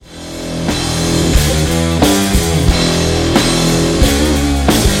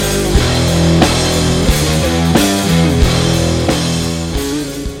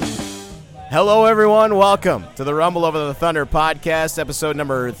Hello, everyone. Welcome to the Rumble Over the Thunder podcast, episode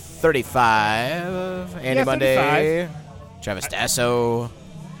number 35. Andy Monday, 35. Travis Dasso,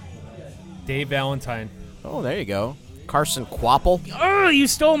 Dave Valentine. Oh, there you go. Carson Quapple, Oh, you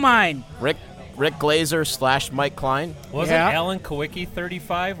stole mine. Rick Glazer / Mike Klein. Wasn't Alan Kowicki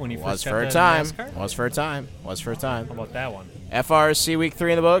 35 when he Was first got for a that time. NASCAR? Was for a time. How about that one? FRRC Week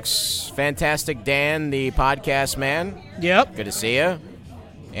 3 in the books. Fantastic Dan, the podcast man. Yep. Good to see you.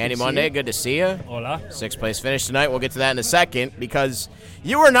 Andy to see Monday, you. good to see you. Hola. Sixth place finish tonight. We'll get to that in a second because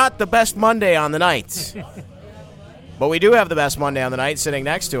you are not the best Monday on the night. But we do have the best Monday on the night sitting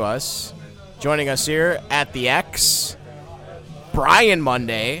next to us. Joining us here at the X, Brian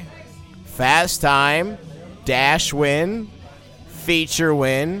Monday. Fast time, dash win, feature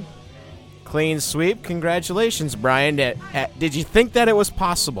win, clean sweep. Congratulations, Brian. Did you think that it was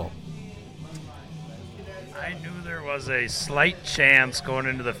possible? I knew there was a slight chance going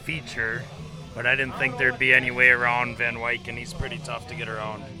into the feature, but I didn't think there'd be any way around Van Wyck, and he's pretty tough to get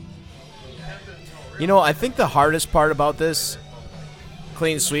around. You know, I think the hardest part about this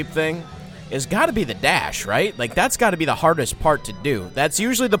clean sweep thing is got to be the dash, right? Like, that's got to be the hardest part to do. That's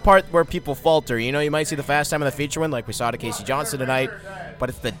usually the part where people falter. You know, you might see the fast time of the feature win like we saw to Casey Johnson tonight, but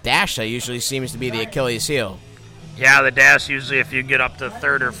it's the dash that usually seems to be the Achilles heel. Yeah, the dash, usually if you get up to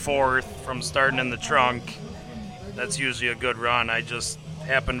third or fourth from starting in the trunk, that's usually a good run. I just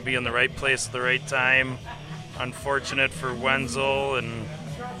happened to be in the right place at the right time. Unfortunate for Wenzel, and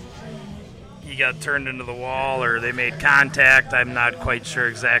he got turned into the wall, or they made contact. I'm not quite sure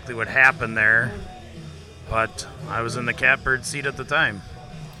exactly what happened there, but I was in the catbird seat at the time.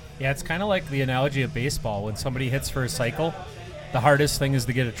 Yeah, it's kind of like the analogy of baseball. When somebody hits for a cycle, the hardest thing is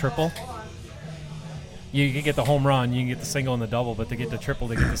to get a triple. You can get the home run, you can get the single and the double, but to get the triple,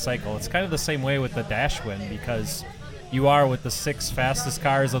 to get the cycle. It's kind of the same way with the dash win, because you are with the 6 fastest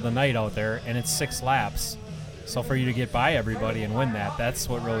cars of the night out there, and it's 6 laps. So for you to get by everybody and win that, that's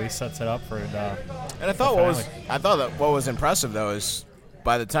what really sets it up for the. And I thought what was impressive though is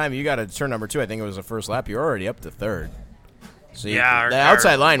by the time you got to turn number 2, I think it was the first lap, you're already up to third. So the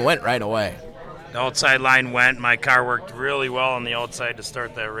outside line went right away. The outside line went. My car worked really well on the outside to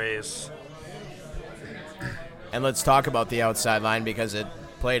start that race. And let's talk about the outside line because it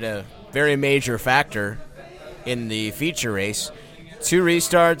played a very major factor in the feature race. 2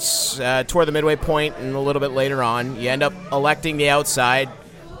 restarts toward the midway point and a little bit later on. You end up electing the outside.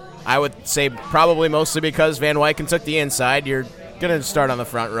 I would say probably mostly because Van Wyken took the inside. You're going to start on the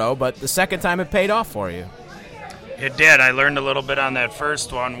front row, but the second time it paid off for you. It did. I learned a little bit on that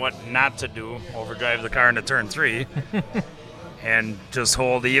first one, what not to do, overdrive the car into turn 3, and just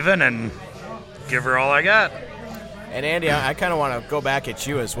hold even and give her all I got. And Andy, I kind of want to go back at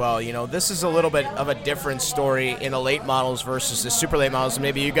you as well. You know, this is a little bit of a different story in the late models versus the super late models.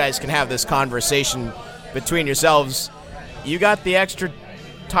 Maybe you guys can have this conversation between yourselves. You got the extra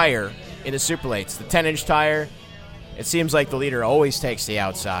tire in the super lates, the 10-inch tire. It seems like the leader always takes the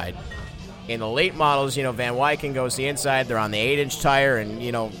outside. In the late models, you know, Van Wyken goes the inside. They're on the 8-inch tire, and,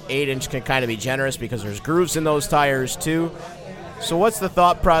 you know, 8-inch can kind of be generous because there's grooves in those tires too. So what's the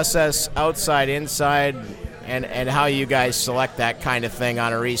thought process outside, inside, and how you guys select that kind of thing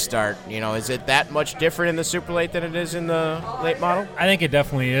on a restart? You know, is it that much different in the super late than it is in the late model? I think it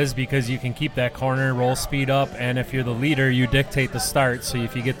definitely is, because you can keep that corner roll speed up, and if you're the leader, you dictate the start. So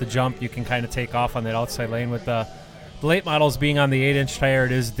if you get the jump, you can kind of take off on that outside lane. With the late models being on the 8-inch tire,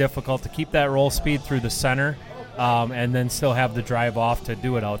 it is difficult to keep that roll speed through the center and then still have the drive off to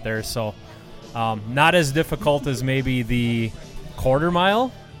do it out there. So not as difficult as maybe the quarter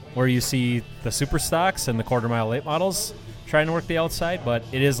mile, where you see the super stocks and the quarter mile late models trying to work the outside, but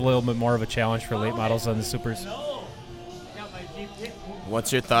it is a little bit more of a challenge for late models than the supers.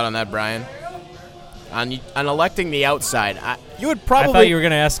 What's your thought on that, Brian? On electing the outside, you would probably. I thought you were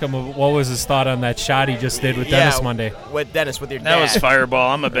going to ask him what was his thought on that shot he just did with Dennis Monday. With Dennis, with your dad. That was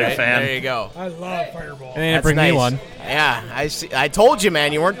Fireball. I'm a big fan. There you go. I love Fireball. And they didn't bring me one. Yeah, I told you,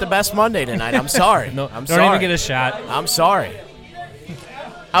 man, you weren't the best Monday tonight. I'm sorry. Don't sorry. even get a shot. I'm sorry.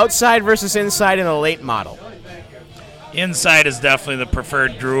 Outside versus inside in a late model. Inside is definitely the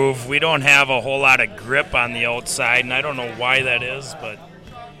preferred groove. We don't have a whole lot of grip on the outside, and I don't know why that is, but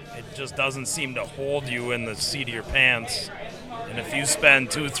it just doesn't seem to hold you in the seat of your pants. And if you spend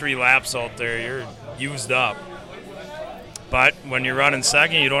 2-3 laps out there, you're used up. But when you're running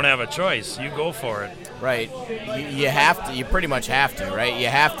second, you don't have a choice. You go for it. Right. You have to. You pretty much have to, right? You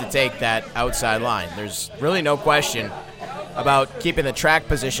have to take that outside line. There's really no question about keeping the track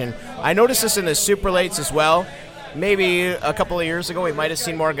position. I noticed this in the super lates as well. Maybe a couple of years ago, we might have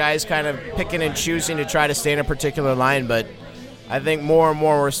seen more guys kind of picking and choosing to try to stay in a particular line, but I think more and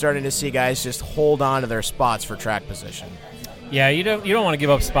more we're starting to see guys just hold on to their spots for track position. Yeah, you don't want to give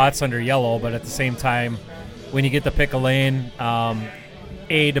up spots under yellow, but at the same time, when you get to pick a lane,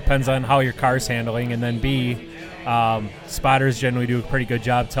 A, depends on how your car's handling, and then B, spotters generally do a pretty good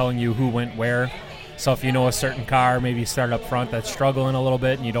job telling you who went where. So if you know a certain car, maybe start up front that's struggling a little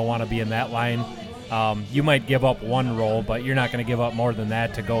bit and you don't want to be in that line, you might give up one roll, but you're not going to give up more than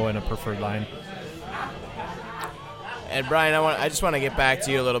that to go in a preferred line. And Brian, I just want to get back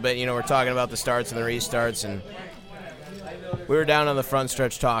to you a little bit. We're talking about the starts and the restarts, and we were down on the front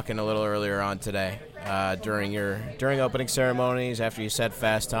stretch talking a little earlier on today during opening ceremonies after you set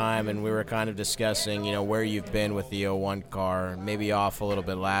fast time, and we were kind of discussing where you've been with the 01 car, maybe off a little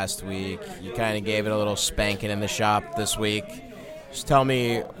bit last week. You kind of gave it a little spanking in the shop this week. Just tell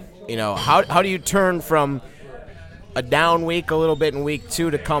me, how do you turn from a down week a little bit in week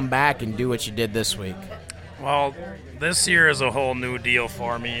 2 to come back and do what you did this week? Well, this year is a whole new deal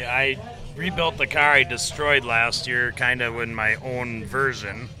for me. I rebuilt the car I destroyed last year kind of in my own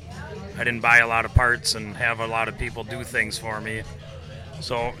version. I didn't buy a lot of parts and have a lot of people do things for me.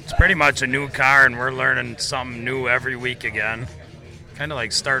 So it's pretty much a new car, and we're learning something new every week again. Kind of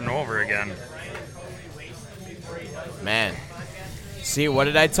like starting over again. Man. See, what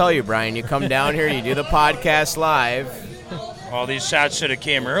did I tell you, Brian? You come down here, you do the podcast live. Well, these shots should have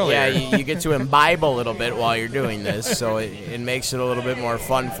came earlier. Yeah, you get to imbibe a little bit while you're doing this, so it makes it a little bit more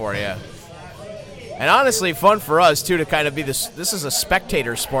fun for you. And honestly, fun for us, too, to kind of be this. This is a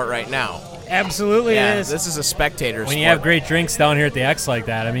spectator sport right now. Absolutely yeah, it is. This is a spectator sport. When you have great drinks down here at the X like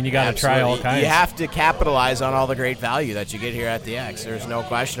that, I mean, you got to try all kinds. You have to capitalize on all the great value that you get here at the X. There's no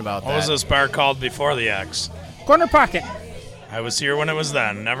question about that. What was this bar called before the X? Corner Pocket. I was here when it was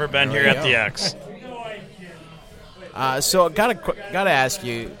then. Never been here at the X. So gotta ask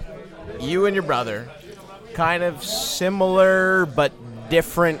you, you and your brother, kind of similar but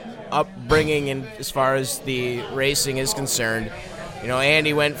different upbringing in as far as the racing is concerned.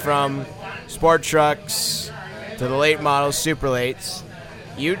 Andy went from sport trucks to the late models, super lates.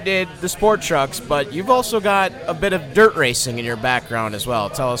 You did the sport trucks, but you've also got a bit of dirt racing in your background as well.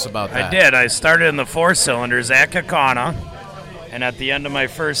 Tell us about that. I did. I started in the 4-cylinders at Kaukauna, and at the end of my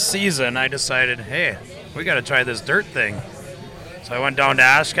first season, I decided, hey, we got to try this dirt thing. So I went down to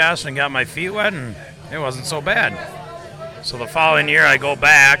Oshkosh and got my feet wet, and it wasn't so bad. So the following year, I go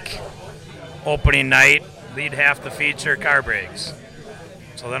back, opening night, lead half the feature, car brakes.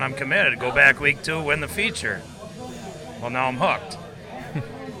 So then I'm committed. Go back week 2, win the feature. Well, now I'm hooked.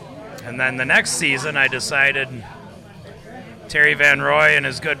 And then the next season, I decided Terry Van Roy and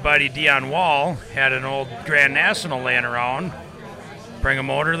his good buddy Dion Wall had an old Grand National laying around. Bring a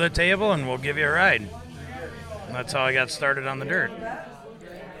motor to the table, and we'll give you a ride. And that's how I got started on the dirt.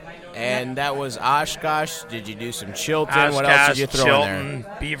 And that was Oshkosh. Did you do some Chilton? Oshkosh, What else did you throw Chilton, in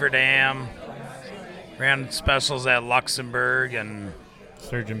there? Beaver Dam. Ran specials at Luxembourg and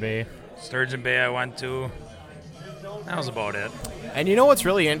Sturgeon Bay. Sturgeon Bay I went to. That was about it. And you know what's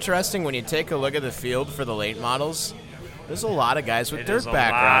really interesting? When you take a look at the field for the late models, there's a lot of guys with dirt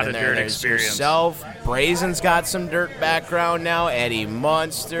background in there. There's yourself. Brazen's got some dirt background now. Eddie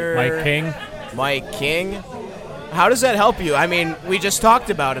Munster. Mike King. How does that help you? I mean, we just talked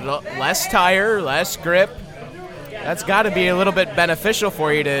about it. Less tire, less grip. That's got to be a little bit beneficial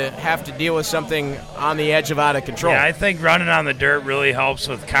for you to have to deal with something on the edge of out of control. Yeah, I think running on the dirt really helps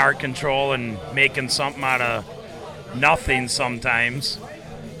with car control and making something out of nothing sometimes.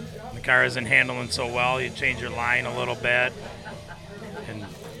 The car isn't handling so well. You change your line a little bit and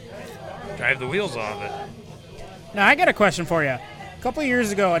drive the wheels off it. Now, I got a question for you. A couple of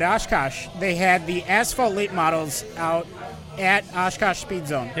years ago at Oshkosh, they had the asphalt late models out at Oshkosh Speed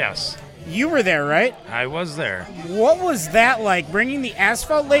Zone. Yes. You were there, right? I was there. What was that like, bringing the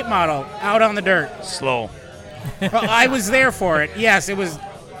asphalt late model out on the dirt? Slow. Well, I was there for it. Yes, it was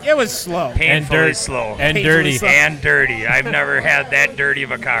slow. Painfully slow. And Painfully dirty. slow. And dirty. I've never had that dirty of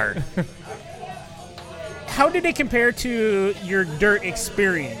a car. How did it compare to your dirt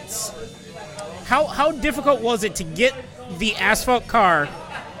experience? How difficult was it to get the asphalt car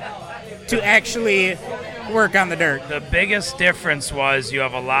to actually work on the dirt? The biggest difference was you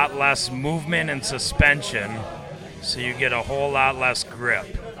have a lot less movement and suspension, so you get a whole lot less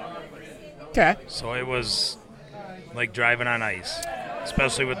grip. Okay. So it was like driving on ice,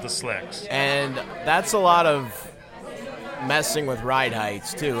 especially with the slicks. And that's a lot of messing with ride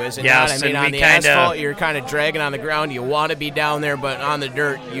heights, too, is it Yes, not? I mean, and on we the kinda- asphalt, you're kind of dragging on the ground. You want to be down there, but on the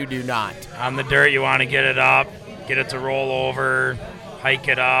dirt, you do not. On the dirt, you want to get it up, get it to roll over, hike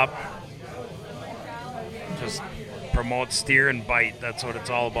it up. Just promote steer and bite. That's what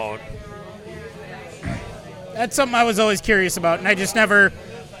it's all about. That's something I was always curious about, and I just never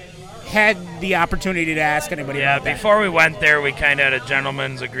had the opportunity to ask anybody about that. Before we went there, we kind of had a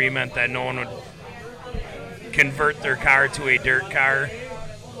gentleman's agreement that no one would convert their car to a dirt car.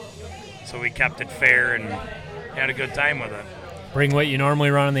 So we kept it fair and had a good time with it. Bring what you normally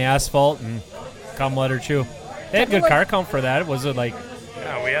run on the asphalt and come let her chew. They had good car count for that. Was it like...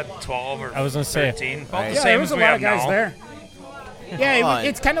 Yeah, we had 12 or 13. I was going to say. 13. Right. Yeah, there was a lot of guys now. there. Yeah,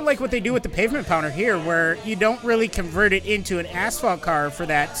 it's kind of like what they do with the pavement pounder here, where you don't really convert it into an asphalt car for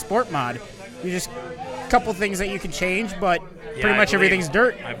that sport mod. You just a couple things that you can change, but pretty much everything's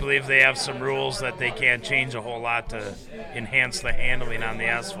dirt. I believe they have some rules that they can't change a whole lot to enhance the handling on the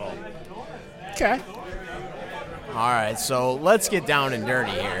asphalt. Okay. All right, so let's get down and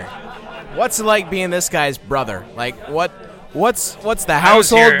dirty here. What's it like being this guy's brother? Like, what's the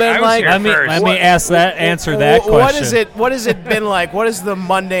household been like? Let me answer that question. What has it been like? What has the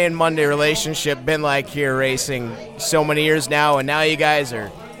Monday and Monday relationship been like here racing so many years now? And now you guys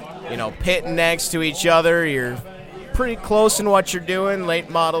are, pitting next to each other. You're pretty close in what you're doing. Late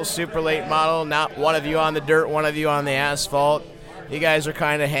model, super late model. Not one of you on the dirt, one of you on the asphalt. You guys are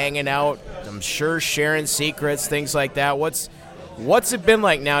kind of hanging out. I'm sure sharing secrets, things like that. What's it been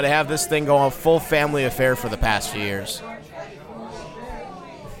like now to have this thing go a full family affair for the past few years?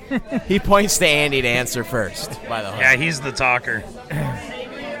 He points to Andy to answer first, by the way. Yeah, he's the talker.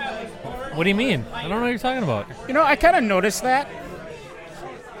 What do you mean? I don't know what you're talking about. I kind of noticed that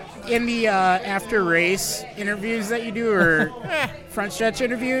in the after race interviews that you do, or front stretch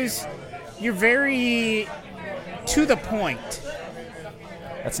interviews. You're very to the point.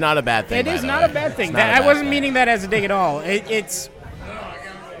 That's not a bad thing. It is not a bad thing. I wasn't meaning that as a dig at all. Is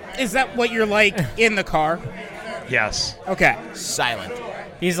that what you're like in the car? Yes. Okay. Silent.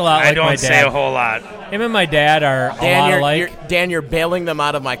 He's a lot like my dad. I don't say a whole lot. Him and my dad are a lot alike. Dan, you're bailing them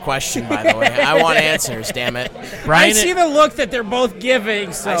out of my question, by the way. I want answers, damn it. I see the look that they're both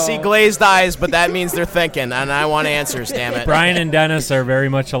giving. So. I see glazed eyes, but that means they're thinking, and I want answers, damn it. Brian and Dennis are very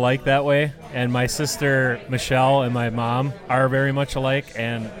much alike that way, and my sister Michelle and my mom are very much alike,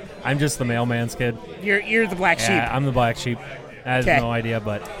 and I'm just the mailman's kid. You're the black sheep. Yeah, I'm the black sheep. I have no idea,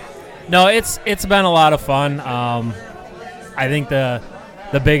 but no, it's been a lot of fun. I think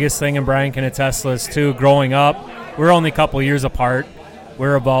the biggest thing, and Brian can attest to this too, growing up, we're only a couple years apart.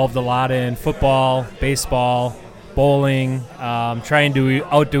 We're involved a lot in football, baseball, bowling, trying to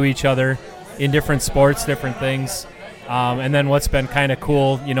outdo each other in different sports, different things. And then what's been kind of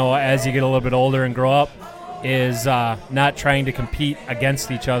cool, as you get a little bit older and grow up, is not trying to compete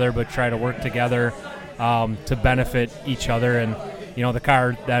against each other, but try to work together to benefit each other. And, the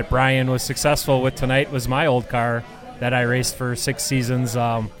car that Brian was successful with tonight was my old car that I raced for 6 seasons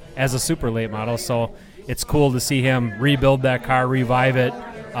as a super late model. So it's cool to see him rebuild that car, revive it,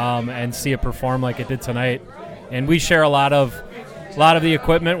 and see it perform like it did tonight. And we share a lot of the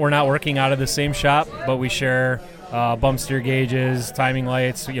equipment. We're not working out of the same shop, but we share bump steer gauges, timing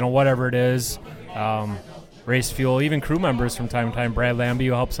lights, whatever it is, race fuel, even crew members from time to time. Brad Lambie,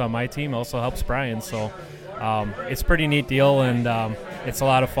 who helps on my team, also helps Brian. So it's a pretty neat deal, and it's a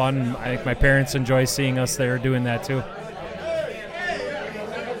lot of fun. I think my parents enjoy seeing us there doing that too.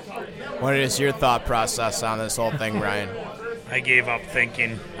 What is your thought process on this whole thing, Brian? I gave up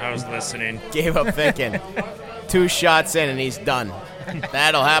thinking. I was listening. Gave up thinking. 2 shots in and he's done.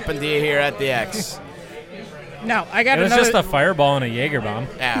 That'll happen to you here at the X. No, I got another. It was just a fireball and a Jaeger bomb.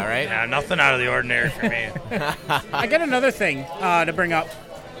 Yeah, right? Yeah, nothing out of the ordinary for me. I got another thing to bring up.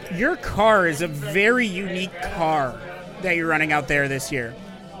 Your car is a very unique car that you're running out there this year.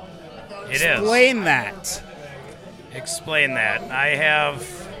 Explain that. Explain that. I have,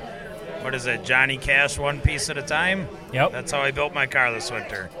 Johnny Cash one piece at a time? Yep. That's how I built my car this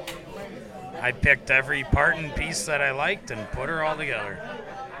winter. I picked every part and piece that I liked and put her all together.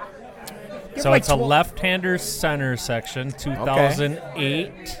 So it's a left-hander center section, 2008.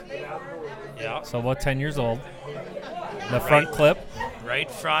 Okay. Yeah. So about 10 years old. The front clip. Right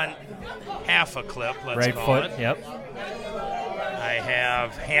front, half a clip, let's right call foot, it. Yep. I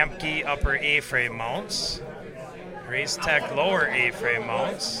have Hamke upper A-frame mounts, Race Tech lower A-frame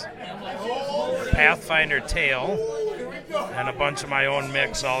mounts, Pathfinder tail, and a bunch of my own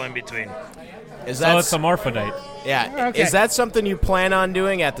mix all in between. So it's a Morphodite. Yeah. Okay. Is that something you plan on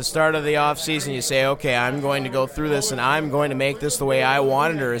doing at the start of the off season? You say, okay, I'm going to go through this and I'm going to make this the way I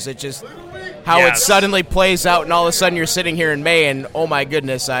want it, or is it just how it suddenly plays out and all of a sudden you're sitting here in May and, oh my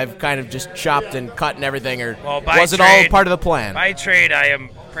goodness, I've kind of just chopped and cut and everything, or was it all part of the plan? By trade, I am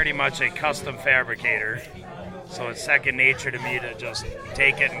pretty much a custom fabricator, so it's second nature to me to just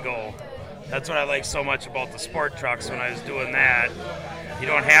take it and go. That's what I like so much about the sport trucks when I was doing that, You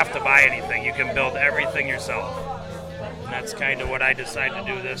don't have to buy anything. You can build everything yourself. And that's kind of what I decided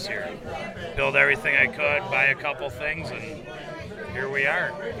to do this year. Build everything I could, buy a couple things, and here we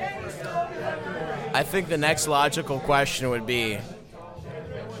are. I think the next logical question would be,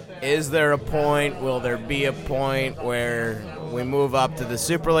 is there a point, will there be a point where we move up to the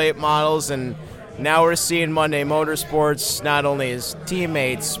super late models, and now we're seeing Monday Motorsports not only as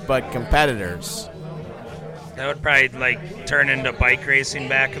teammates but competitors? That would probably turn into bike racing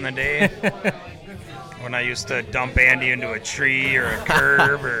back in the day. When I used to dump Andy into a tree or a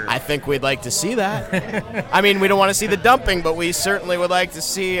curb. I think we'd like to see that. I mean, we don't want to see the dumping, but we certainly would like to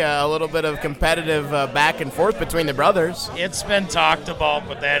see a little bit of competitive back and forth between the brothers. It's been talked about,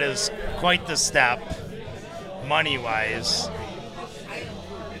 but that is quite the step, money-wise.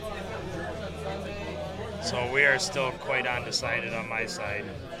 So we are still quite undecided on my side.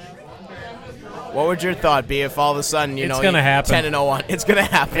 What would your thought be if all of a sudden, it's going to happen. 10-0-1? It's going to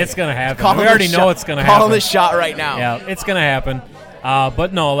happen. It's going to happen. We already know it's going to happen. Call the shot right now. Yeah, it's going to happen.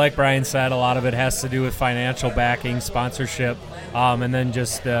 But no, like Brian said, a lot of it has to do with financial backing, sponsorship, and then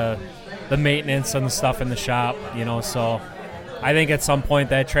just the maintenance and the stuff in the shop. So I think at some point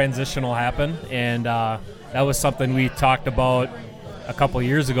that transition will happen, and that was something we talked about a couple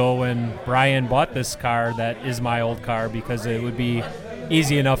years ago when Brian bought this car that is my old car, because it would be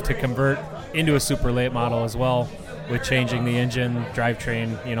easy enough to convert into a super late model as well, with changing the engine,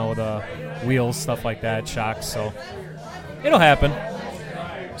 drivetrain, the wheels, stuff like that, shocks. So it'll happen.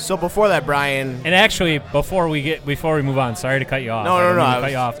 So before that, Brian, and actually before we move on, sorry to cut you off. No.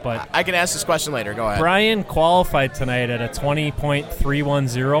 Cut you off, but I can ask this question later. Go ahead. Brian qualified tonight at a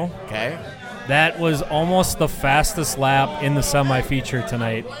 20.310. Okay. That was almost the fastest lap in the semi-feature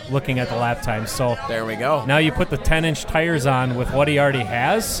tonight, looking at the lap time. So there we go. Now you put the 10-inch tires on with what he already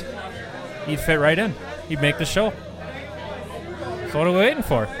has, he'd fit right in. He'd make the show. So what are we waiting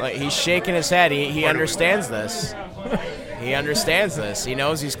for? He's shaking his head. He understands this. He understands this. He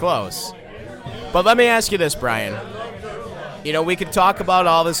knows he's close. But let me ask you this, Brian. We could talk about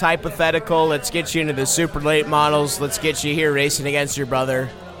all this hypothetical. Let's get you into the super late models. Let's get you here racing against your brother.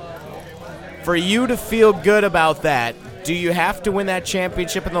 For you to feel good about that, do you have to win that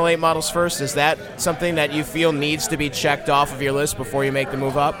championship in the late models first? Is that something that you feel needs to be checked off of your list before you make the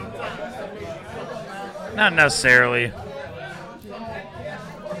move up? Not necessarily.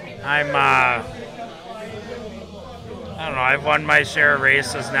 I don't know, I've won my share of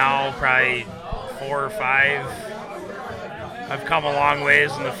races now, probably 4 or 5. I've come a long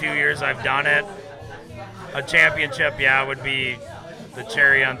ways in the few years I've done it. A championship, would be the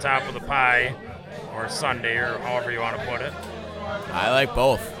cherry on top of the pie, or sundae, or however you want to put it. I like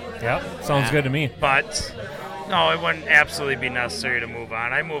both. Yep, sounds good to me. But no, it wouldn't absolutely be necessary to move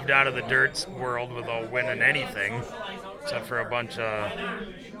on. I moved out of the dirt world without winning anything, except for a bunch of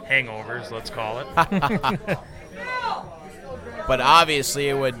hangovers, let's call it. But obviously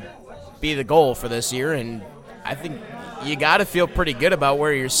it would be the goal for this year, and I think you got to feel pretty good about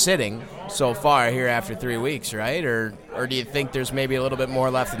where you're sitting so far here after 3 weeks, right? Or do you think there's maybe a little bit more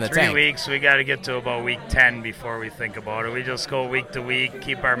left in the tank? 3 weeks, we got to get to about week 10 before we think about it. We just go week to week,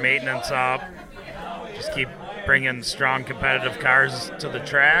 keep our maintenance up, just keep bringing strong competitive cars to the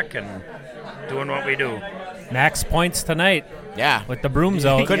track and doing what we do. Max points tonight. Yeah. With the brooms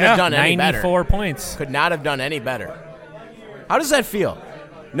out. Couldn't have done any better. 94 points. Could not have done any better. How does that feel,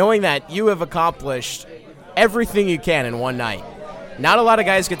 knowing that you have accomplished everything you can in one night? Not a lot of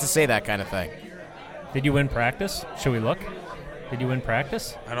guys get to say that kind of thing. Did you win practice? Should we look? Did you win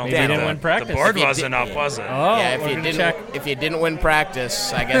practice? I don't think you didn't win practice. The board wasn't up, was it? Oh, yeah, if you didn't win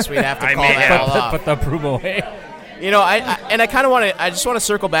practice, I guess we'd have to call that all off. Put the broom away. I just want to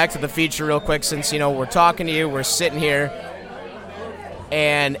circle back to the feature real quick, since we're talking to you, we're sitting here,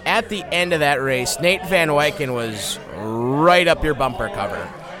 and at the end of that race, Nate Van Wyken was right up your bumper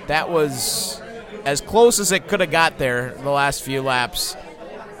cover. That was as close as it could have got there the last few laps.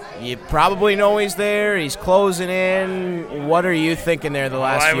 You probably know he's there. He's closing in. What are you thinking there the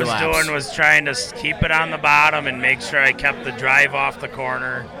last few laps? All I was doing was trying to keep it on the bottom and make sure I kept the drive off the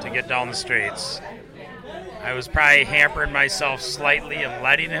corner to get down the straights. I was probably hampering myself slightly and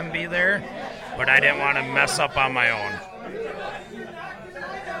letting him be there, but I didn't want to mess up on my own.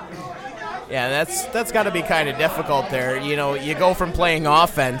 Yeah, that's got to be kind of difficult there. You go from playing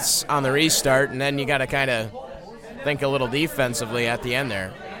offense on the restart, and then you got to kind of think a little defensively at the end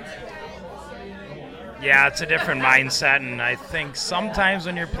there. Yeah, it's a different mindset, and I think sometimes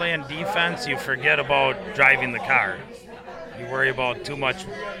when you're playing defense, you forget about driving the car. You worry about too much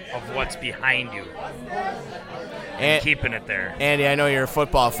of what's behind you and keeping it there. Andy, I know you're a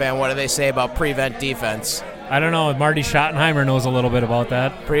football fan. What do they say about prevent defense? I don't know. Marty Schottenheimer knows a little bit about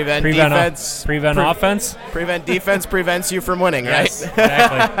that. Prevent defense. Prevent offense. Prevent defense prevents you from winning, yes,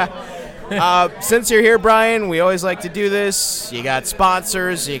 right? Exactly. Since you're here, Brian, we always like to do this. You got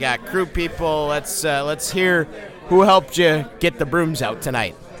sponsors, you got crew people. Let's hear who helped you get the brooms out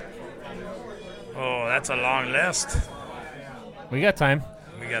tonight. Oh, that's a long list. We got time.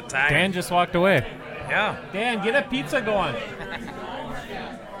 Dan just walked away. Yeah. Dan, get a pizza going.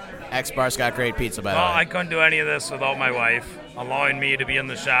 X-Bar's got great pizza, by the way. Well, I couldn't do any of this without my wife allowing me to be in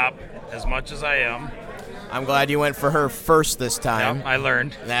the shop as much as I am. I'm glad you went for her first this time. Yep, I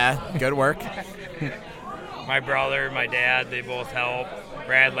learned. Yeah, good work. My brother, my dad, they both help.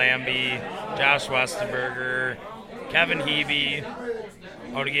 Brad Lambie, Josh Westenberger, Kevin Hebe,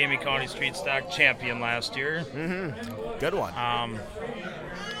 Outagamie County Street Stock champion last year. Mm-hmm. Good one.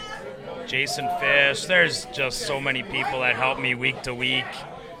 Jason Fish. There's just so many people that help me week to week.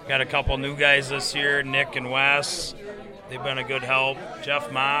 Got a couple new guys this year, Nick and Wes. They've been a good help.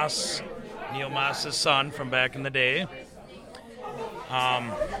 Jeff Moss, Neil Moss's son from back in the day.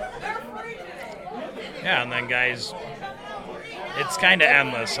 Yeah, and then guys, it's kind of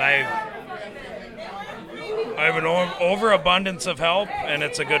endless. I have an overabundance of help, and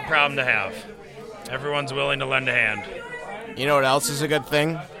it's a good problem to have. Everyone's willing to lend a hand. You know what else is a good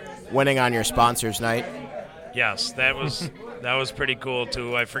thing? Winning on your sponsors night. Yes, that was pretty cool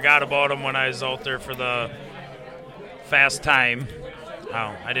too. I forgot about them when I was out there for the fast time.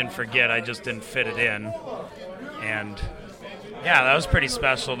 Oh, I didn't forget. I just didn't fit it in. And yeah, that was pretty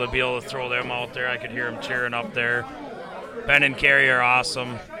special to be able to throw them out there. I could hear them cheering up there. Ben and Carrie are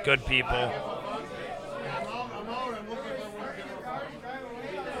awesome, good people.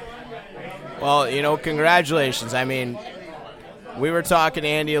 Well, congratulations. I mean, we were talking to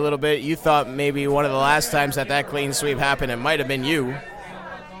Andy a little bit. You thought maybe one of the last times that clean sweep happened, it might have been you.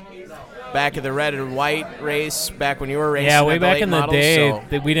 Back at the red and white race, back when you were racing. Yeah, way back late in the models,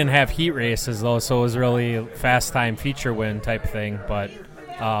 day, we didn't have heat races, though, so it was really fast time feature win type thing. But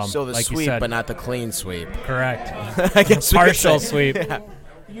so the like sweep, you said, but not the clean sweep. Correct. I guess partial sweep. Yeah.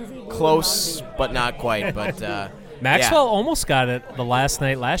 Close, but not quite. But Maxwell almost got it the last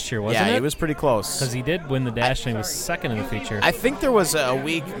night last year, wasn't it? Yeah, he was pretty close. Because he did win the dash and he was second in the feature. I think there was a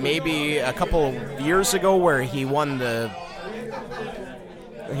week, maybe a couple of years ago, where he won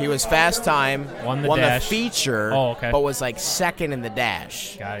He was fast time, won the feature, but was like second in the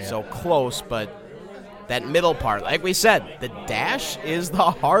dash. Got it. So close, but that middle part, like we said, the dash is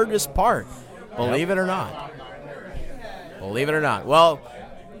the hardest part. Believe it or not. Believe it or not. Well,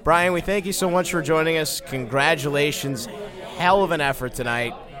 Brian, we thank you so much for joining us. Congratulations. Hell of an effort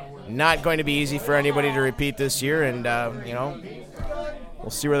tonight. Not going to be easy for anybody to repeat this year, and, we'll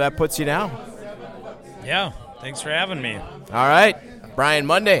see where that puts you now. Yeah, thanks for having me. All right. Brian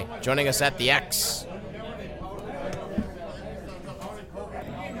Monday joining us at the X.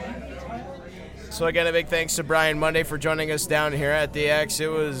 So again, a big thanks to Brian Monday for joining us down here at the X.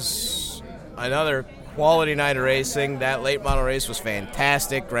 It was another quality night of racing. That late model race was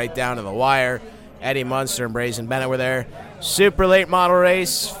fantastic, right down to the wire. Eddie Munster and Brazen Bennett were there. Super late model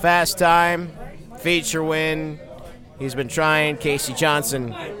race, fast time, feature win. He's been trying. Casey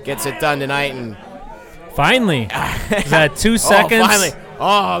Johnson gets it done tonight, and finally. Is that 2 seconds? Oh, finally.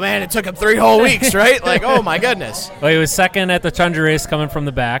 Oh, man, it took him 3 whole weeks, right? Like, oh, my goodness. Well, he was second at the Tundra race coming from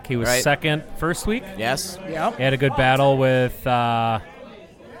the back. He was second first week. Yes. Yep. He had a good battle with Max.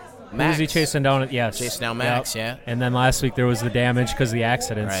 Who was he chasing down? Yes. Chasing down Max, yeah. And then last week there was the damage because of the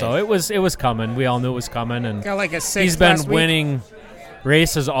accident. Right. So it was coming. We all knew it was coming. And got like a 6 he's been winning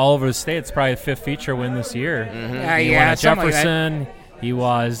races all over the state. It's probably the 5th feature win this year. Mm-hmm. He won at Jefferson. He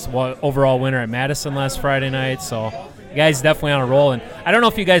was overall winner at Madison last Friday night. So the guy's definitely on a roll. And I don't know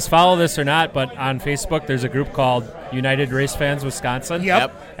if you guys follow this or not, but on Facebook there's a group called United Race Fans Wisconsin.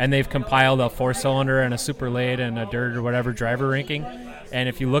 Yep. And they've compiled a 4-cylinder and a super late and a dirt or whatever driver ranking. And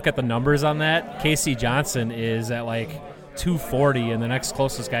if you look at the numbers on that, Casey Johnson is at like 240, and the next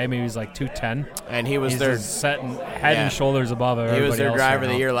closest guy maybe is like 210. And he was He's their just setting head and shoulders above everybody. He was their else driver right of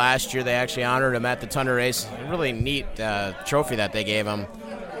the now. year last year. They actually honored him at the Tundra race. A really neat trophy that they gave him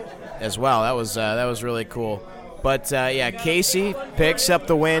as well. That was really cool. But Casey picks up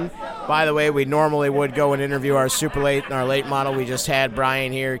the win. By the way, we normally would go and interview our super late and our late model. We just had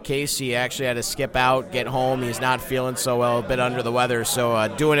Brian here. Casey actually had to skip out, get home. He's not feeling so well, a bit under the weather.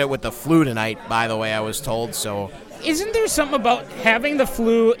 So doing it with the flu tonight, by the way, I was told. So isn't there something about having the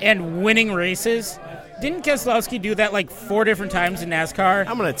flu and winning races? Didn't Keselowski do that like 4 different times in NASCAR?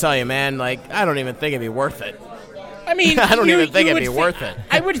 I'm going to tell you, man, like I don't even think it'd be worth it. I mean, I don't even think it'd be worth it.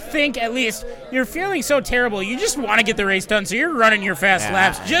 I would think at least you're feeling so terrible. You just want to get the race done, so you're running your fast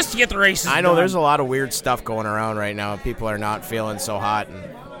laps just to get the races done. I know there's a lot of weird stuff going around right now. People are not feeling so hot, and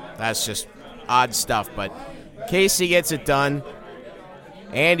that's just odd stuff. But Casey gets it done.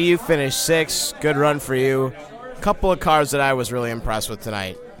 Andy, you finished 6th. Good run for you. A couple of cars that I was really impressed with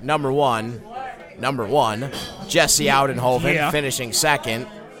tonight. Number one, Jesse Oudenhoven finishing 2nd.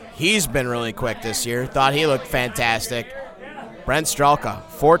 He's been really quick this year. Thought he looked fantastic. Brent Strelka,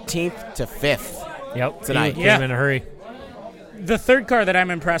 14th to 5th tonight. He came in a hurry. The third car that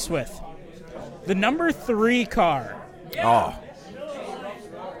I'm impressed with, the number 3 car. Oh.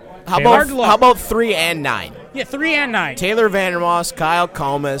 How about 3 and 9? Yeah, 3 and 9. Taylor Vandermoss, Kyle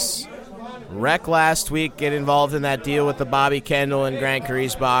Kalmus. Wreck last week, get involved in that deal with the Bobby Kendall and Grant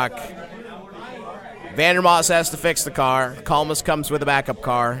Griesbach. Vandermoss has to fix the car. Kalmus comes with a backup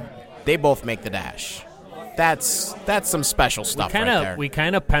car. They both make the dash. That's some special stuff right there. We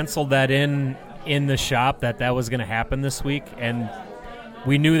kind of penciled that in the shop that was going to happen this week, and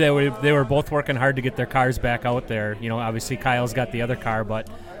we knew that they were both working hard to get their cars back out there. You know, obviously Kyle's got the other car, but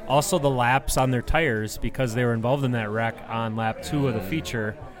also the laps on their tires, because they were involved in that wreck on lap 2 of the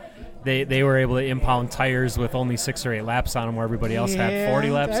feature. They were able to impound tires with only 6 or 8 laps on them, where everybody else had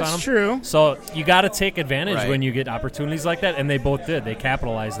 40 laps on them. That's true. So you got to take advantage when you get opportunities like that, and they both did. They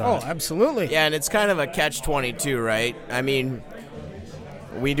capitalized on it. Oh, absolutely. Yeah, and it's kind of a catch-22, right? I mean,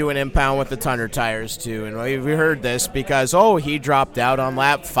 we do an impound with the Tundra tires, too, and we heard this because, he dropped out on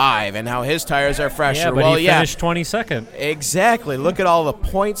lap 5, and how his tires are fresher. Yeah, but he finished 22nd. Exactly. Look at all the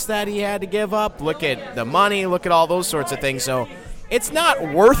points that he had to give up. Look at the money. Look at all those sorts of things. So it's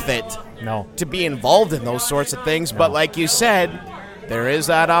not worth it to be involved in those sorts of things. No. But like you said, there is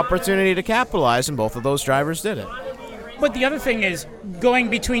that opportunity to capitalize, and both of those drivers did it. But the other thing is, going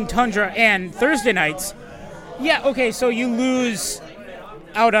between Tundra and Thursday nights, so you lose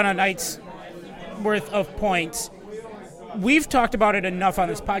out on a night's worth of points. We've talked about it enough on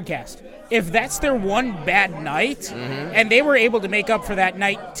this podcast. If that's their one bad night, and they were able to make up for that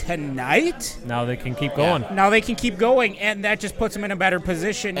night tonight, now they can keep going. Now they can keep going, and that just puts them in a better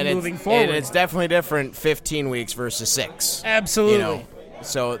position moving forward. And it's definitely different 15 weeks versus 6. Absolutely. You know,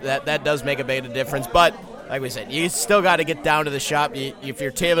 so that does make a big difference. But like we said, you still got to get down to the shop. If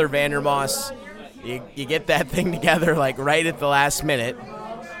you're Taylor Vandermoss, you get that thing together like right at the last minute.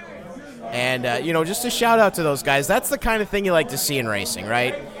 And, just a shout-out to those guys. That's the kind of thing you like to see in racing,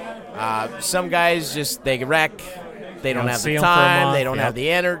 right? Some guys they wreck. They don't have the time. They don't have the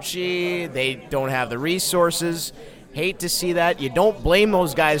energy. They don't have the resources. Hate to see that. You don't blame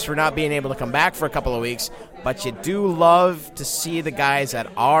those guys for not being able to come back for a couple of weeks, but you do love to see the guys that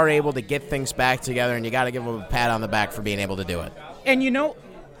are able to get things back together, and you got to give them a pat on the back for being able to do it. And,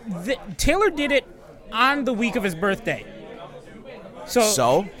 Taylor did it on the week of his birthday.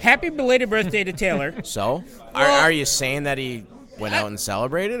 So happy belated birthday to Taylor. So? Are you saying that he went out and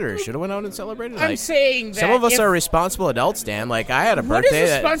celebrated, or should have went out and celebrated? I'm saying that some of us are responsible adults, Dan. Like, I had a birthday. What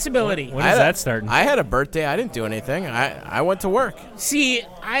is responsibility? When is that starting? I had a birthday. I didn't do anything. I went to work. See,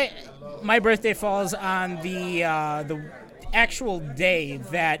 my birthday falls on the actual day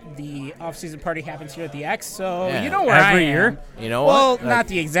that the off-season party happens here at the X, so you know where every I am. year. You know what? Well, not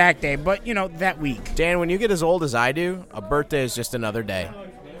the exact day, but that week. Dan, when you get as old as I do, a birthday is just another day.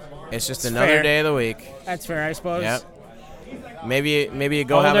 It's just another day of the week. That's fair, I suppose. Yep. Maybe you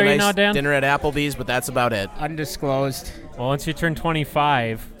go have a nice dinner at Applebee's, but that's about it. Undisclosed. Well, once you turn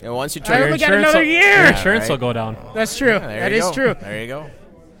 25, once you turn, I only got another year. Your insurance will go down. That's true. That is true. There you go.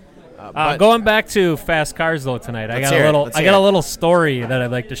 Going back to fast cars though tonight, I got a little story that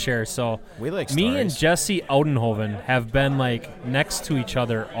I'd like to share. So we like me and Jesse Oudenhoven have been like next to each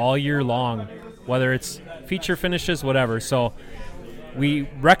other all year long, whether it's feature finishes, whatever. So we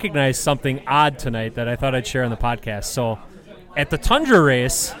recognized something odd tonight that I thought I'd share on the podcast. So at the Tundra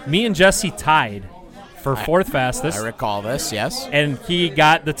race, me and Jesse tied for 4th fastest. I recall this, yes. And he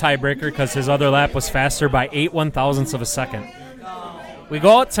got the tiebreaker because his other lap was faster by 8 1/1000ths of a second. We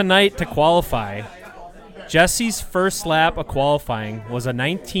go out tonight to qualify. Jesse's first lap of qualifying was a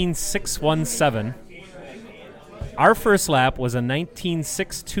 19.617. Our first lap was a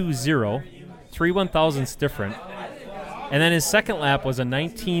 19.620, 3 1/1000ths different. And then his second lap was a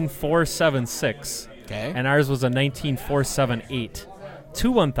 19.476. Okay. And ours was a 19.478,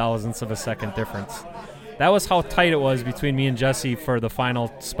 2 1/1000ths of a second difference. That was how tight it was between me and Jesse for the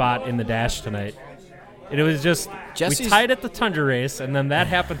final spot in the dash tonight. It was just, we tied at the Tundra race, and then that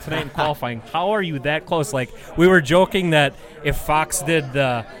happened tonight in qualifying. How are you that close? Like, we were joking that if Fox did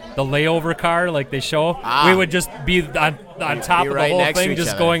the layover car like they show, we would just be on top of the whole thing,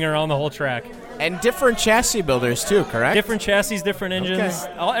 just going around the whole track. And different chassis builders, too, correct? Different chassis, different engines,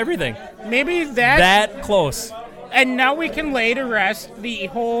 everything. Maybe that close. And now we can lay to rest the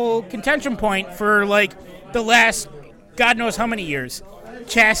whole contention point for, like, the last God knows how many years.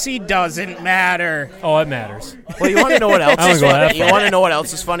 Chassis doesn't matter. Oh, it matters. Well, you want to know what else is funny? You far. want to know what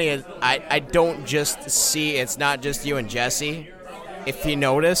else is funny? Is I don't just see, it's not just you and Jesse. If you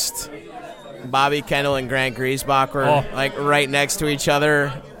noticed, Bobby Kendall and Grant Griesbach were like right next to each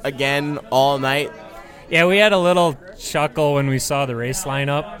other again all night. Yeah, we had a little chuckle when we saw the race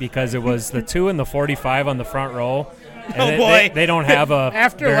lineup because it was the 2 and the 45 on the front row. And they don't have a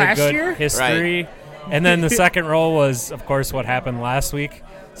after very last good year? history. Right. And then the second row was, of course, what happened last week.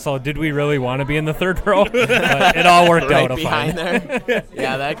 So did we really want to be in the third row? But it all worked right out behind fine. There.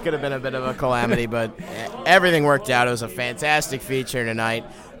 Yeah, that could have been a bit of a calamity, but everything worked out. It was a fantastic feature tonight.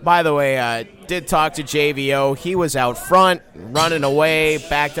 By the way, did talk to JVO. He was out front, running away,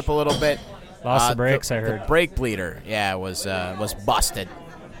 backed up a little bit. Lost the brakes, I heard. The brake bleeder, was busted.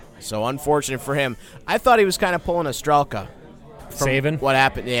 So unfortunate for him. I thought he was kind of pulling a Strelka. Saving? What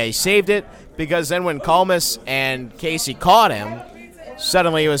happened? Yeah, he saved it because then when Kalmus and Casey caught him,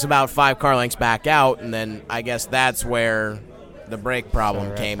 suddenly he was about 5 car lengths back out, and then I guess that's where the brake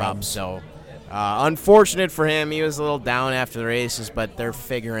problem came up. So unfortunate for him. He was a little down after the races, but they're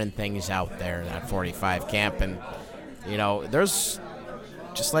figuring things out there in that 45 camp. And, there's,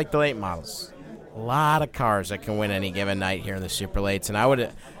 just like the late models, a lot of cars that can win any given night here in the Super Lates. And I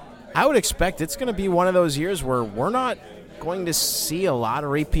would expect it's going to be one of those years where we're not going to see a lot of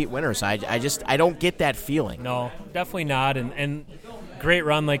repeat winners. I don't get that feeling. No, definitely not. And great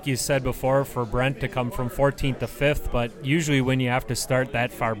run, like you said before, for Brent to come from 14th to 5th, but usually when you have to start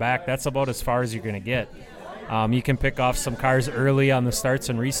that far back, that's about as far as you're going to get. You can pick off some cars early on the starts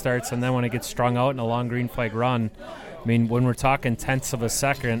and restarts, and then when it gets strung out in a long green flag run, I mean, when we're talking tenths of a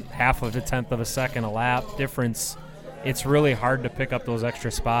second, half of a tenth of a second, a lap difference, it's really hard to pick up those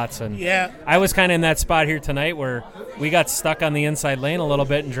extra spots. And I was kind of in that spot here tonight where we got stuck on the inside lane a little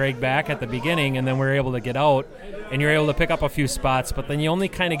bit and dragged back at the beginning, and then we were able to get out, and you're able to pick up a few spots, but then you only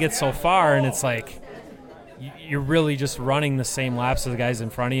kind of get so far, and it's like you're really just running the same laps as the guys in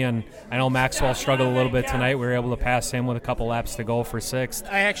front of you. And I know Maxwell struggled a little bit tonight. We were able to pass him with a couple laps to go for 6th.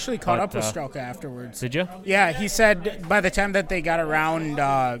 I actually caught up with Strelka afterwards. Did you? Yeah, he said by the time that they got around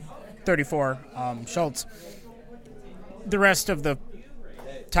 34, Schultz, the rest of the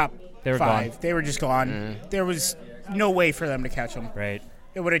top 5, they were just gone. Mm-hmm. There was no way for them to catch them. Right.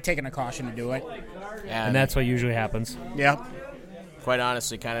 It would have taken a caution to do it. Yeah, and that's what usually happens. Yeah. Quite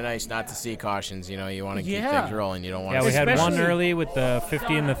honestly, kind of nice not to see cautions. You want to keep things rolling. You don't want to. Yeah, we had one early with the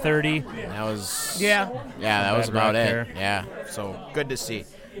 50 and the 30. That was. Yeah, that was about it. There. Yeah, so good to see.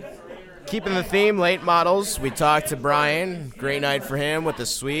 Keeping the theme, late models. We talked to Brian. Great night for him with the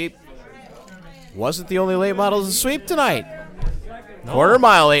sweep. Wasn't the only late models to sweep tonight. No. Quarter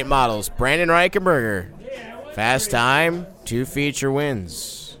mile late models. Brandon Reichenberger. Fast time, 2 feature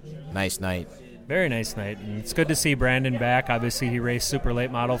wins. Nice night. Very nice night. And it's good to see Brandon back. Obviously, he raced super late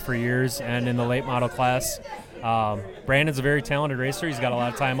model for years and in the late model class. Brandon's a very talented racer. He's got a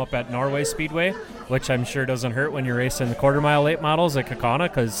lot of time up at Norway Speedway, which I'm sure doesn't hurt when you're racing the quarter mile late models at Kaukauna,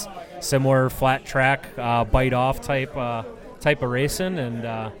 because similar flat track, bite off type of racing,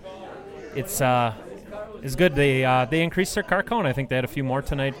 and it's good. They increased their car count. I think they had a few more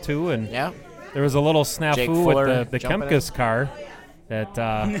tonight too, and there was a little snafu with the Kempkes car.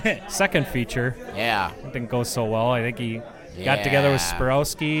 That second feature, didn't go so well. I think he got together with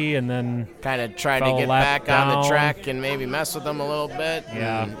Sporowski and then kind of tried to get back on the track and maybe mess with them a little bit.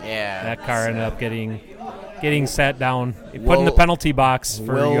 That car ended up getting sat down, put in the penalty box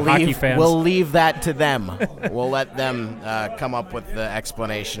for you hockey fans. We'll leave that to them. We'll let them come up with the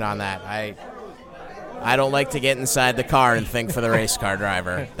explanation on that. I don't like to get inside the car and think for the race car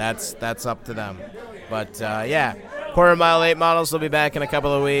driver. That's up to them. But quarter mile late models will be back in a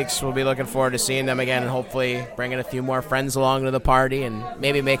couple of weeks. We'll be looking forward to seeing them again and hopefully bringing a few more friends along to the party and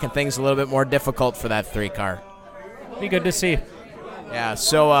maybe making things a little bit more difficult for that 3 car. Be good to see. Yeah,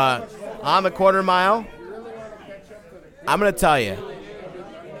 so on the quarter mile, I'm going to tell you,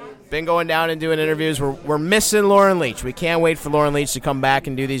 been going down and doing interviews. We're missing Lauren Leach. We can't wait for Lauren Leach to come back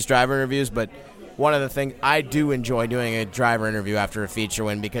and do these driver interviews, but one of the things I do enjoy doing a driver interview after a feature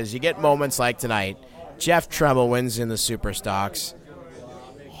win, because you get moments like tonight. Jeff Tremble wins in the Super Stocks.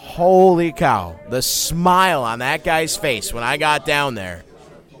 Holy cow. The smile on that guy's face when I got down there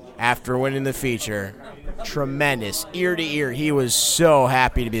after winning the feature, tremendous. Ear to ear. He was so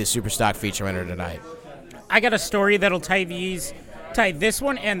happy to be the Super Stock feature winner tonight. I got a story that'll tie this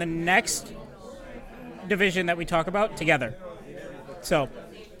one and the next division that we talk about together. So,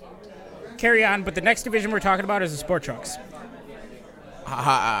 carry on, but the next division we're talking about is the sport trucks.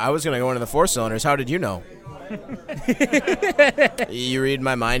 I was going to go into the 4-cylinders. How did you know? You read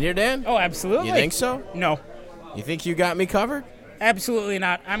my mind here, Dan? Oh, absolutely. You think so? No. You think you got me covered? Absolutely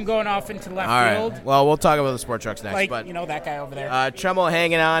not. I'm going off into left field. Right. Well, we'll talk about the sport trucks next. But that guy over there. Trumbull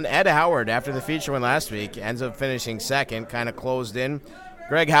hanging on. Ed Howard, after the feature win last week, ends up finishing second, kind of closed in.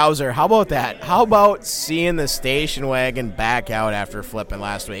 Greg Hauser, how about that? How about seeing the station wagon back out after flipping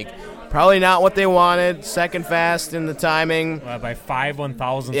last week? Probably not what they wanted. Second fast in the timing. By 5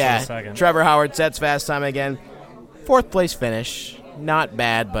 1,000ths of a second. Trevor Howard sets fast time again. Fourth place finish. Not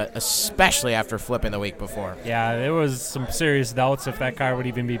bad, but especially after flipping the week before. Yeah, there was some serious doubts if that car would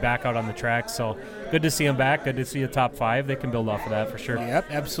even be back out on the track. So good to see him back. Good to see a top 5. They can build off of that for sure. Yep,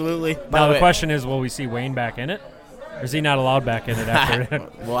 absolutely. Now the question is, will we see Wayne back in it? Or is he not allowed back in it after it?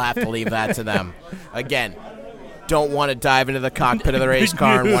 We'll have to leave that to them. Again, don't want to dive into the cockpit of the race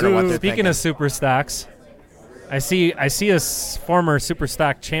car and wonder what they're Speaking thinking. of super stocks, I see a former super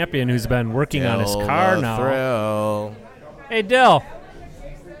stock champion who's been working on his car now. Thrill. Hey, Dill.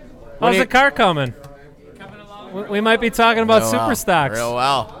 How's the car coming? We might be talking about super stocks. Real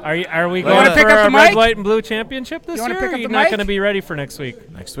well. Are we going for a red, white, and blue championship this year? Or are you not going to be ready for next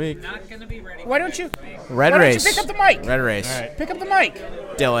week? Next week. Not going to be ready. Why don't you? Red why race. Don't you pick up the mic? Red race. All right. Pick up the mic.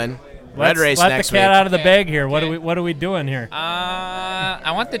 Dylan. Let next the week. cat out of the bag here. What are we doing here?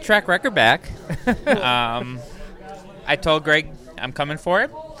 I want the track record back. I told Greg I'm coming for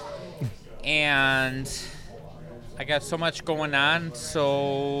it, and I got so much going on,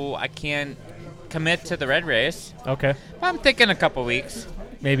 so I can't commit to the red race. Okay. But I'm thinking a couple weeks.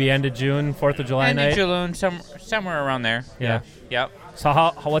 Maybe end of June, 4th of July night? End of June, somewhere around there. Yeah. Yep. So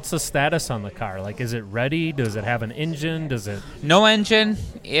what's the status on the car? Like, is it ready? Does it have an engine? Does it? No engine.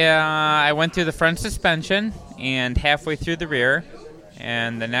 Yeah, I went through the front suspension and halfway through the rear,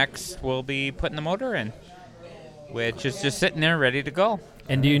 and the next we'll be putting the motor in, which is just sitting there ready to go.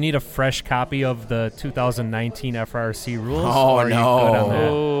 And do you need a fresh copy of the 2019 FRRC rules? Oh, or are you no. good on that?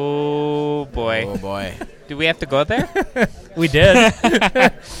 Oh, boy. Oh, boy. Do we have to go there? We did.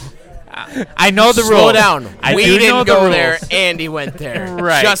 I know the rules. Slow down. We do know didn't the go rules. there. Andy went there.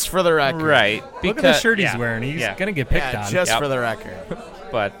 Right. Just for the record. Right. Look at the shirt he's wearing. He's going to get picked on. Just Yep. for the record.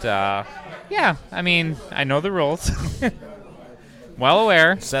 But, yeah, I mean, I know the rules. Well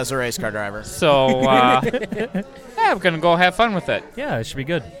aware. Says a race car driver. So, yeah, I'm going to go have fun with it. Yeah, it should be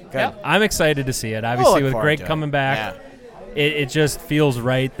good. Good. I'm excited to see it. Obviously, look with forward Greg to it. coming back, Yeah. it just feels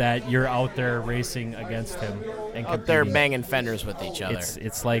right that you're out there racing against him and Out there competing. banging fenders with each other.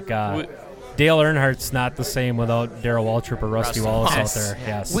 It's like Dale Earnhardt's not the same without Darrell Waltrip or Rusty Wallace Wallace. out there.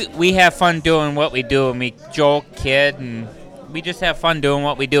 Yes. We have fun doing what we do, and we joke, kid, and we just have fun doing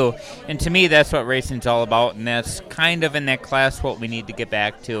what we do. And to me, that's what racing's all about, and that's kind of in that class what we need to get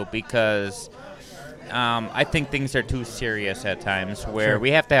back to, because I think things are too serious at times where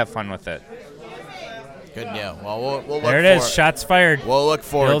we have to have fun with it. Good deal. Well, we'll look there it is. Shots fired. We'll look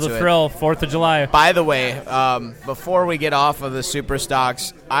forward Feel to the it. thrill. 4th of July. By the way, before we get off of the super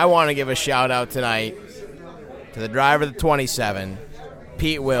stocks, I want to give a shout out tonight to the driver of the 27,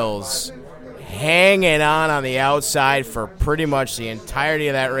 Pete Wills, hanging on the outside for pretty much the entirety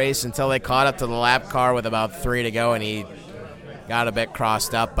of that race until they caught up to the lap car with about 3 to go, and he got a bit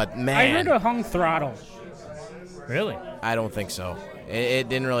crossed up. But, man. I heard a hung throttle. Really? I don't think so. It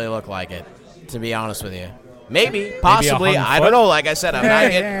didn't really look like it, to be honest with you. Maybe, possibly. hung I foot? don't know. Like I said,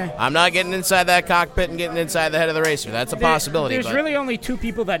 Yeah. I'm not getting inside that cockpit and getting inside the head of the racer. That's a possibility. There's but, really only 2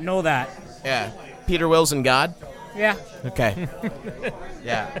 people that know that. yeah, Peter Wills and God. Yeah. Okay.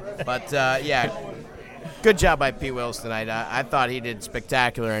 Yeah, but yeah, good job by Pete Wills tonight. I thought he did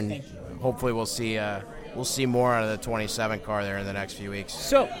spectacular, and hopefully we'll see more out of the 27 car there in the next few weeks.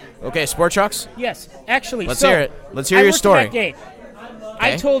 So, Okay, sport trucks. yes, actually. Let's so hear it. Let's hear I your worked story. That gate.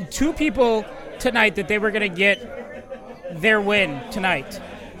 I told 2 people tonight that they were going to get their win tonight.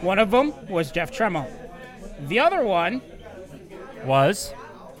 One of them was Jeff Tremmel. The other one, Was?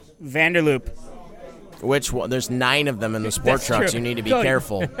 Vanderloop. Which one? There's 9 of them in the sport That's trucks. true. You need to be Go.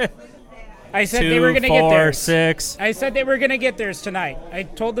 careful. I said 2, they were going to get 4, theirs. 6. I said they were going to get theirs tonight. I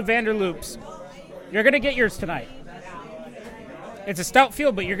told the Vanderloops, you're going to get yours tonight. It's a stout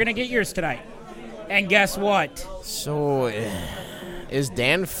field, but you're going to get yours tonight. And guess what? So, is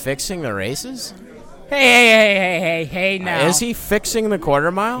Dan fixing the races? Hey, now. Is he fixing the quarter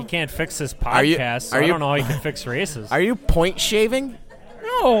mile? He can't fix his Are you- podcast, so are I you- don't know how he can fix races. Are you point shaving?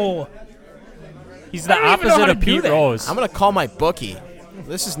 No. He's the I don't even know how opposite to of do Pete that. Rose. I'm going to call my bookie.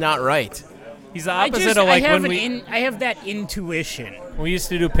 This is not right. He's the I opposite of like when I have that intuition. we used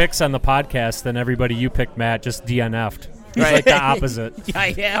to do picks on the podcast, then everybody you picked, Matt, just DNF'd. Right. Like the opposite. Yeah,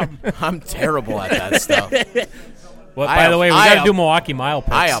 I am. I'm terrible at that stuff. Well, by the way, we got to do Milwaukee Mile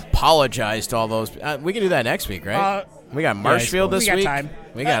picks. I apologize to all those. We can do that next week, right? We got Marshfield this week. We got time.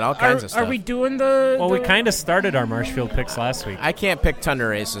 We got all kinds of stuff. Are we doing the... Well, we kind of started our Marshfield picks last week. I can't pick Thunder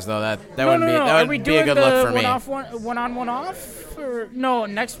races, though. That No, wouldn't be a good look for me. One on, one off? No,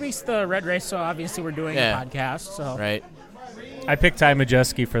 next week's the red race, so obviously we're doing a podcast. So. Right. I picked Ty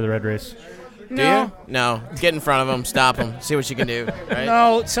Majeski for the red race. Do you? No. Get in front of him. Stop him. See what you can do. Right?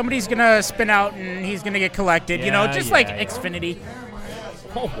 No, somebody's going to spin out and he's going to get collected. Like Xfinity.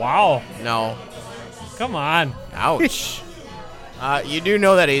 Oh, wow. No. Come on. Ouch. You do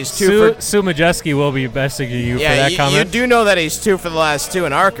know that he's Sue Majeski will be besting you for that comment. You do know that he's 2 for the last 2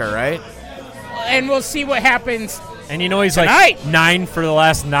 in ARCA, right? And we'll see what happens. And you know he's tonight. Like 9 for the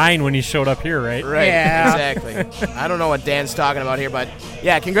last 9 when he showed up here, right? Right, yeah. Exactly. I don't know what Dan's talking about here, but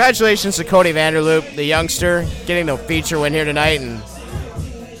yeah, congratulations to Cody Vanderloop, the youngster, getting the feature win here tonight, and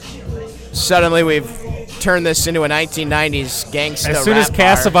suddenly we've turned this into a 1990s gangsta As soon as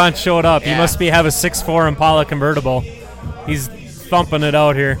Casavant showed up, he must have a 6'4" Impala convertible. He's thumping it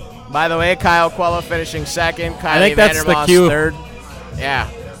out here. By the way, Kyle Quella finishing second, I think that's the cue. Third. Yeah.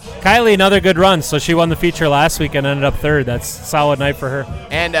 Kylie, another good run. So she won the feature last week and ended up third. That's a solid night for her.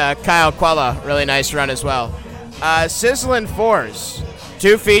 And Kyle Quella, really nice run as well. Sizzling fours.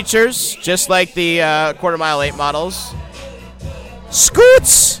 2 features, just like the quarter-mile 8 models.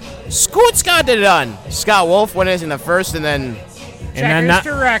 Scoots got it done. Scott Wolf went in the first, and then not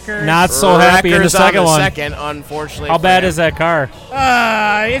so happy in the second one. Unfortunately. How bad is that car?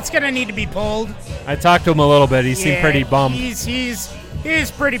 It's going to need to be pulled. I talked to him a little bit. He seemed pretty bummed.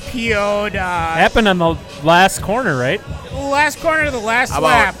 He's pretty PO'd. Happened on the last corner, right? Last corner of the last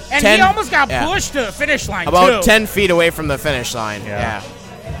lap. And he almost got pushed to the finish line, about 10 feet away from the finish line. Yeah.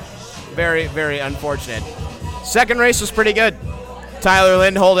 Very, very unfortunate. Second race was pretty good. Tyler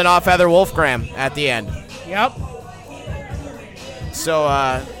Lind holding off Heather Wolfgram at the end. Yep. So,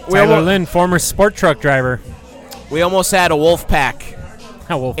 Tyler Lind, former sport truck driver. We almost had a wolf pack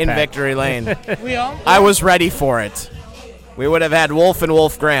in victory lane. I was ready for it. We would have had Wolf and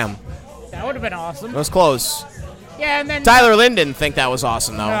Wolf Graham. That would have been awesome. It was close. Yeah, and then Tyler Lind didn't think that was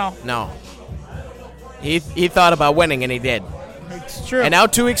awesome, though. No. He thought about winning, and he did. It's true. And now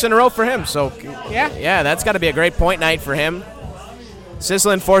 2 weeks in a row for him. So yeah, that's got to be a great point night for him.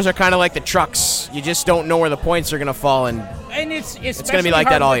 Sizzling fours are kind of like the trucks. You just don't know where the points are going to fall, and it's going to be like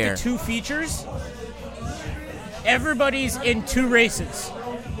that all year. The 2 features. Everybody's in 2 races.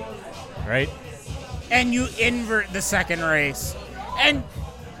 Right. And you invert the second race. And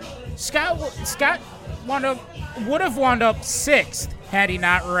Scott would have wound up 6th had he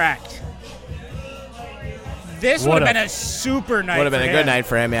not wrecked. This would have been a super night. Would have been a good night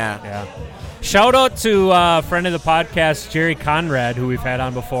for him, yeah. Shout out to a friend of the podcast, Jerry Conrad, who we've had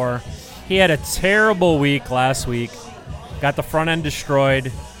on before. He had a terrible week last week. Got the front end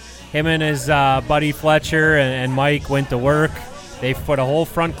destroyed. Him and his buddy Fletcher and Mike went to work. They put a whole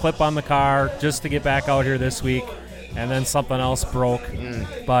front clip on the car just to get back out here this week, and then something else broke.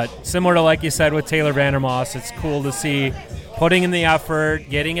 But similar to like you said with Taylor Vandermoss, it's cool to see putting in the effort,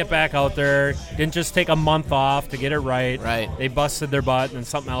 getting it back out there. Didn't just take a month off to get it right. Right. They busted their butt, and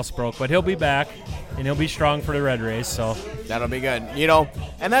something else broke. But he'll be back, and he'll be strong for the red race. So that'll be good.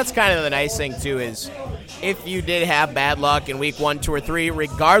 And that's kind of the nice thing, too, is if you did have bad luck in week 1, 2, or 3,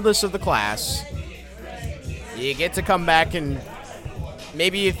 regardless of the class, you get to come back and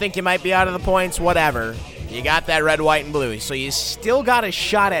maybe you think you might be out of the points, whatever. You got that red, white, and blue. So you still got a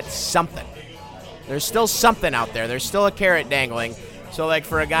shot at something. There's still something out there. There's still a carrot dangling. So, like,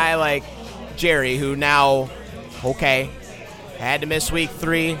 for a guy like Jerry, who now, had to miss week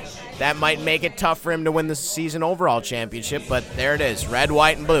 3, that might make it tough for him to win the season overall championship. But there it is, red,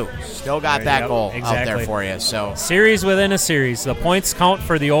 white, and blue. Still got that goal out there for you. So series within a series. The points count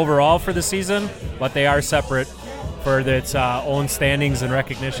for the overall for the season, but they are separate for its own standings and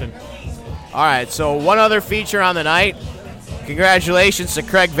recognition. All right, so one other feature on the night. Congratulations to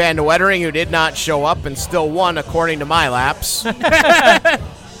Craig Van de Wettering, who did not show up and still won according to my laps.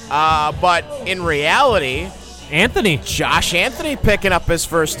 But in reality, Josh Anthony picking up his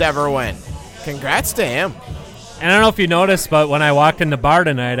first ever win. Congrats to him. And I don't know if you noticed, but when I walked in the bar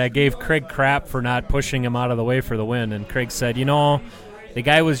tonight, I gave Craig crap for not pushing him out of the way for the win. And Craig said, the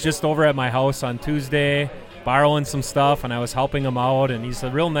guy was just over at my house on Tuesday borrowing some stuff, and I was helping him out, and he's a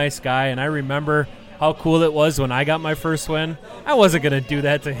real nice guy. And I remember how cool it was when I got my first win. I wasn't going to do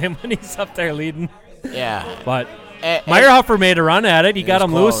that to him when he's up there leading. Yeah. But Meyerhofer made a run at it. He got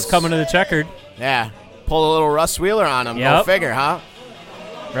him loose coming to the checkered. Yeah. Pull a little Russ Wheeler on him. Go figure, huh?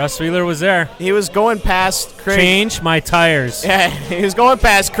 Russ Wheeler was there. He was going past Krieger. Change my tires. Yeah, he was going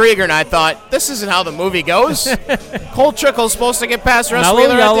past Krieger, and I thought, this isn't how the movie goes. Cole Trickle's supposed to get past Russ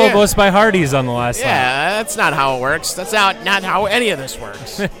Wheeler. Yellow goes by Hardee's on the last lap. Yeah, that's not how it works. That's not how any of this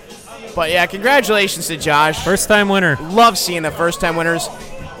works. But, yeah, congratulations to Josh. First-time winner. Love seeing the first-time winners.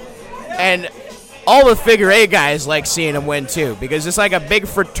 And all the figure eight guys like seeing him win, too, because it's like a big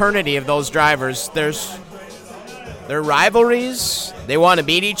fraternity of those drivers. They're rivalries. They want to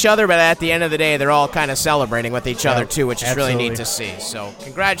beat each other, but at the end of the day, they're all kind of celebrating with each other, too, which is really neat to see. So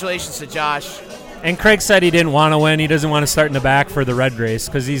congratulations to Josh. And Craig said he didn't want to win. He doesn't want to start in the back for the red race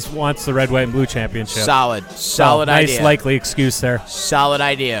because he wants the red, white, and blue championship. Solid nice, idea. likely excuse there. Solid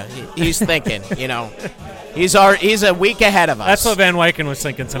idea. He's thinking, He's a week ahead of us. That's what Van Wyken was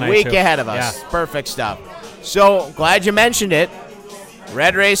thinking tonight, Week too. ahead of us. Yeah. Perfect stuff. So, glad you mentioned it.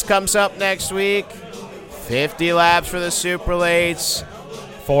 Red race comes up next week. 50 laps for the super lates.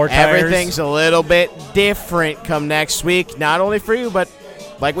 4 tires. Everything's a little bit different come next week. Not only for you, but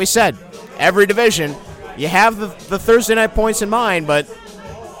like we said, every division. You have the Thursday night points in mind, but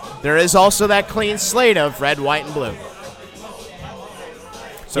there is also that clean slate of red, white, and blue.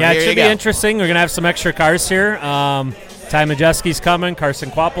 So yeah, it should be interesting. We're going to have some extra cars here. Ty Majeski's coming.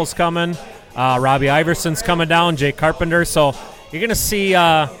 Carson Quapple's coming. Robbie Iverson's coming down. Jake Carpenter. So you're going to see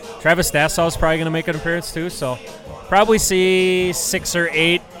Travis Dassau's probably going to make an appearance too. So probably see 6 or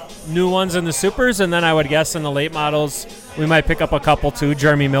 8 new ones in the supers. And then I would guess in the late models, we might pick up a couple too.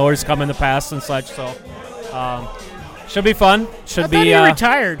 Jeremy Miller's come in the past and such. So should be fun. I thought he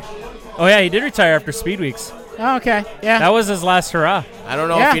retired. Oh, yeah, he did retire after Speed Weeks. Oh, okay, yeah. That was his last hurrah. I don't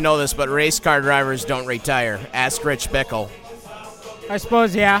know if you know this, but race car drivers don't retire. Ask Rich Bickle. I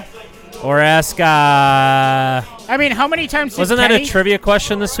suppose, yeah. Or ask, I mean, how many times wasn't that a trivia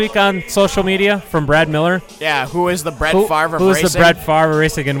question this week on social media from Brad Miller? Yeah, who is the Brett Favre of racing? Who is the Brett Favre of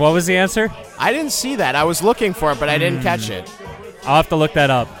racing? And what was the answer? I didn't see that. I was looking for it, but I didn't catch it. I'll have to look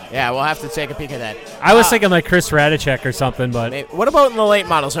that up. Yeah, we'll have to take a peek at that. I was thinking like Chris Radicek or something, but... What about in the late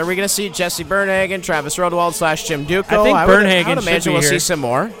models? Are we going to see Jesse Bernhagen, Travis Rodewald / Jim Duco? I think Bernhagen I would imagine we'll here. see some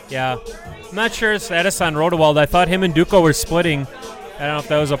more. Yeah. I'm not sure his status on Rodewald. I thought him and Duco were splitting. I don't know if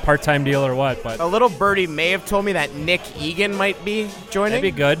that was a part-time deal or what, but... A little birdie may have told me that Nick Egan might be joining. That'd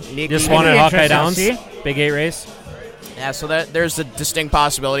be good. Nick Just Egan. won at Hawkeye Downs. Big 8 race. Yeah, so there's a distinct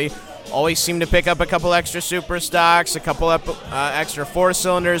possibility. Always seem to pick up a couple extra super stocks, a couple extra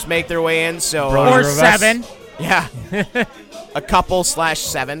 4-cylinders make their way in. So or 7. Yeah, a couple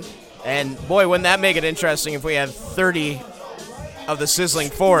 /7. And boy, wouldn't that make it interesting if we had 30 of the sizzling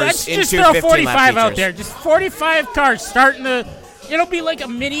 4s Let's into just throw 45 out features. there. Just 45 cars starting the. It'll be like a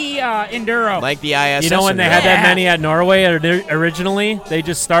mini enduro. Like the ISS. You know when they had that many at Norway originally? They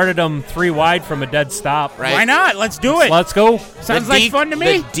just started them 3 wide from a dead stop. Right. Why not? Let's do it. Let's go. Sounds like fun to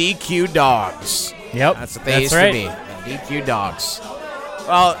me. The DQ dogs. Yep. That's what they used to be. The DQ dogs.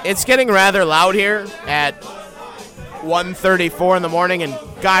 Well, it's getting rather loud here at 1:34 in the morning, and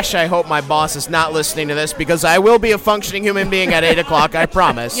gosh, I hope my boss is not listening to this because I will be a functioning human being at 8 o'clock, I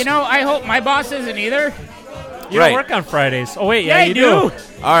promise. You know, I hope my boss isn't either. You don't work on Fridays. Oh, wait, yeah you do. All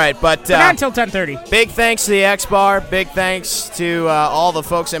right, but not until 10:30. Big thanks to the X-Bar. Big thanks to all the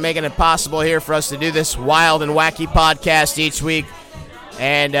folks that making it possible here for us to do this wild and wacky podcast each week.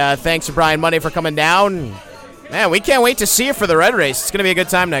 And thanks to Brian Monday for coming down. Man, we can't wait to see you for the Red Race. It's going to be a good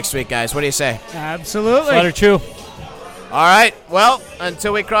time next week, guys. What do you say? Absolutely. Flutter chew. All right, well,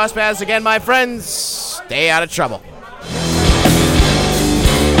 until we cross paths again, my friends, stay out of trouble.